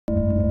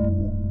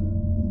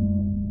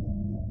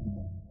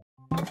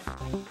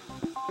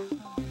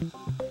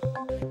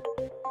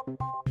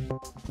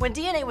When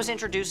DNA was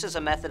introduced as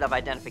a method of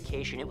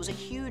identification, it was a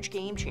huge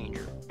game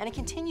changer, and it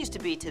continues to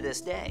be to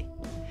this day.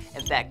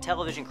 In fact,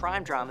 television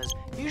crime dramas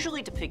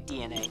usually depict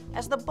DNA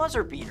as the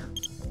buzzer beater,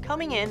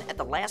 coming in at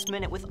the last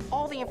minute with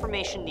all the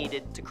information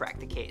needed to crack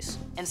the case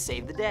and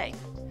save the day.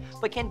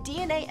 But can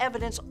DNA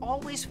evidence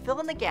always fill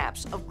in the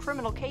gaps of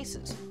criminal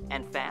cases,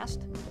 and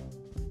fast?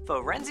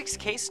 Fauxrensics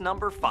case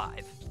number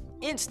 5,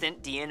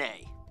 instant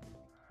DNA.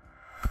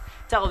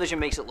 Television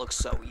makes it look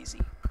so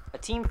easy. A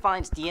team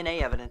finds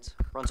DNA evidence,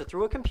 runs it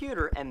through a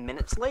computer, and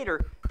minutes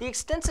later, the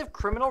extensive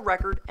criminal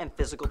record and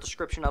physical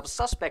description of a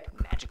suspect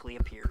magically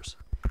appears.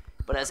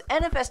 But as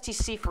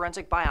NFSTC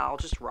forensic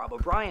biologist Rob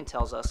O'Brien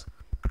tells us,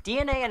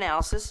 DNA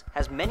analysis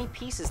has many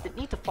pieces that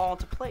need to fall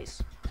into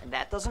place, and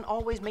that doesn't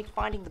always make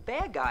finding the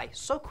bad guy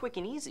so quick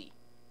and easy.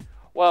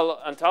 Well,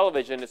 on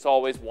television, it's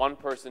always one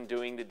person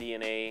doing the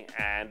DNA,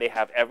 and they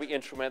have every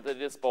instrument at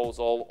their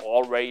disposal,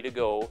 all ready to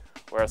go,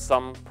 whereas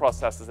some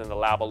processes in the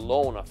lab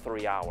alone are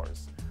 3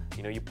 hours.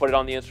 You know, you put it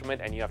on the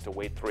instrument and you have to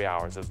wait 3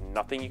 hours. There's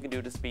nothing you can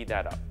do to speed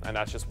that up, and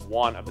that's just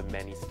one of the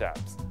many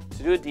steps.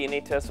 To do a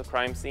DNA test for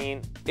crime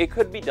scene, it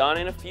could be done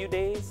in a few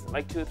days,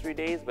 like 2 or 3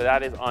 days, but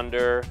that is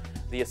under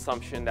the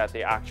assumption that the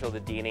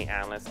DNA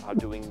analysts are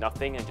doing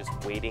nothing and just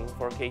waiting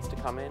for a case to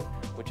come in,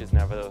 which is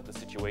never the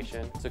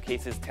situation. So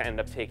cases end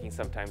up taking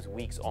sometimes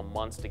weeks or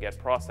months to get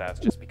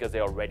processed just because they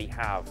already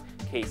have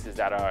cases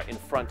that are in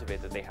front of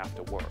it that they have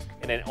to work.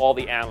 And then all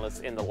the analysts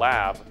in the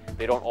lab,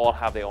 they don't all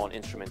have their own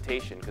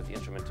instrumentation because the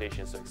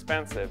instrumentation is so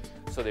expensive,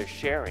 so they're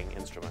sharing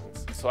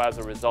instruments. So as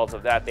a result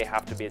of that, they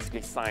have to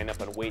basically sign up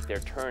and wait their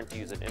turn to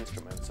use an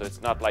instrument. So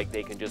it's not like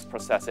they can just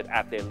process it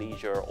at their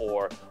leisure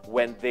or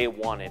when they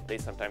want it. They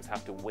sometimes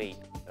have to wait.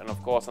 And of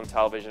course, on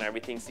television,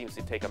 everything seems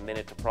to take a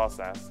minute to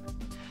process.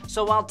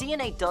 So while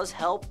DNA does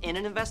help in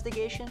an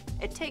investigation,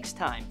 it takes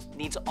time,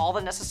 needs all the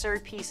necessary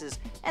pieces,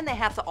 and they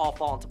have to all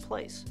fall into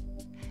place.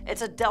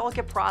 It's a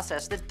delicate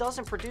process that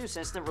doesn't produce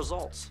instant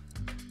results.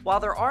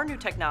 While there are new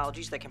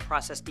technologies that can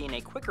process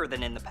DNA quicker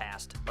than in the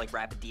past, like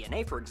rapid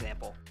DNA for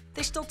example,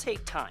 they still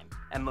take time,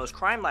 and most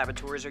crime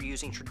laboratories are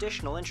using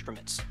traditional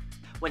instruments.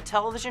 When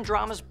television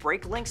dramas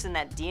break links in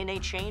that DNA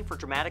chain for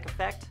dramatic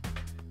effect,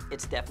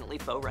 it's definitely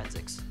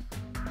Fauxrensics.